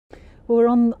Well, we're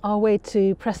on our way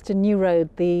to Preston New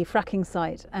Road, the fracking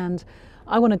site, and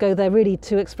I want to go there really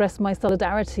to express my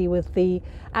solidarity with the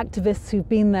activists who've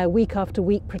been there week after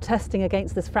week protesting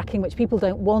against this fracking, which people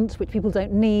don't want, which people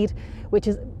don't need, which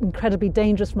is incredibly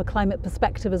dangerous from a climate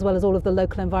perspective, as well as all of the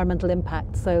local environmental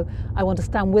impact. So I want to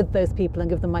stand with those people and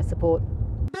give them my support.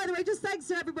 By the way, just thanks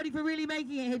to everybody for really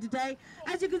making it here today.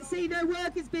 As you can see, no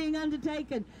work is being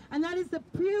undertaken, and that is the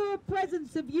pure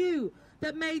presence of you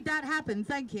that made that happen.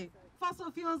 Thank you.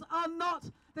 Fossil fuels are not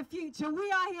the future.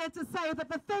 We are here to say that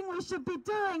the thing we should be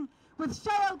doing with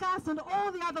shale gas and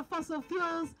all the other fossil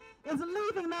fuels is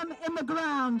leaving them in the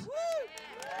ground.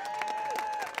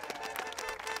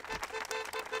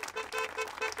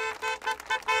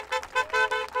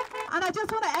 And I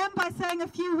just want to end by saying a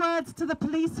few words to the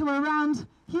police who are around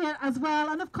here as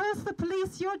well. And of course, the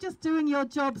police, you're just doing your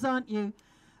jobs, aren't you?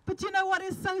 But you know what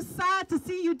is so sad to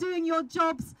see you doing your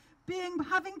jobs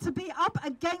having to be up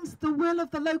against the will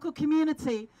of the local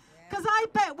community. Because I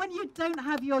bet when you don't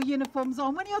have your uniforms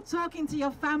on, when you're talking to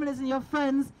your families and your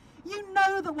friends, you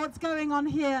know that what's going on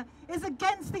here is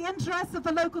against the interests of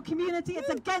the local community, it's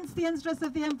against the interests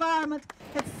of the environment,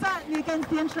 it's certainly against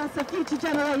the interests of future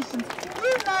generations.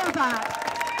 You know that.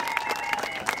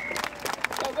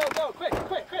 Go,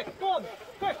 quick, go on,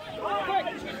 quick. Go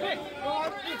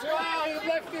on, you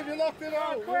left him, you locked it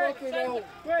out, quick,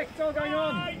 it's all going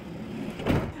on.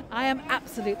 I am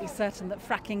absolutely certain that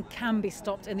fracking can be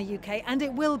stopped in the UK, and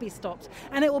it will be stopped.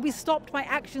 And it will be stopped by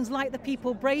actions like the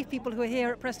people, brave people who are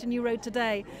here at Preston New Road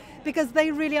today, because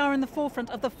they really are in the forefront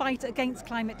of the fight against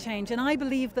climate change. And I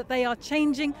believe that they are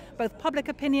changing both public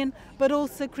opinion, but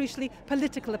also, crucially,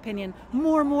 political opinion.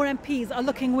 More and more MPs are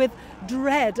looking with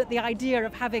dread at the idea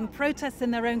of having protests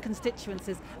in their own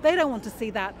constituencies. They don't want to see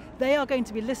that. They are going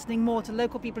to be listening more to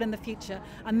local people in the future,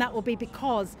 and that will be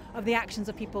because of the actions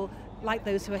of people like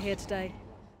those who are here today.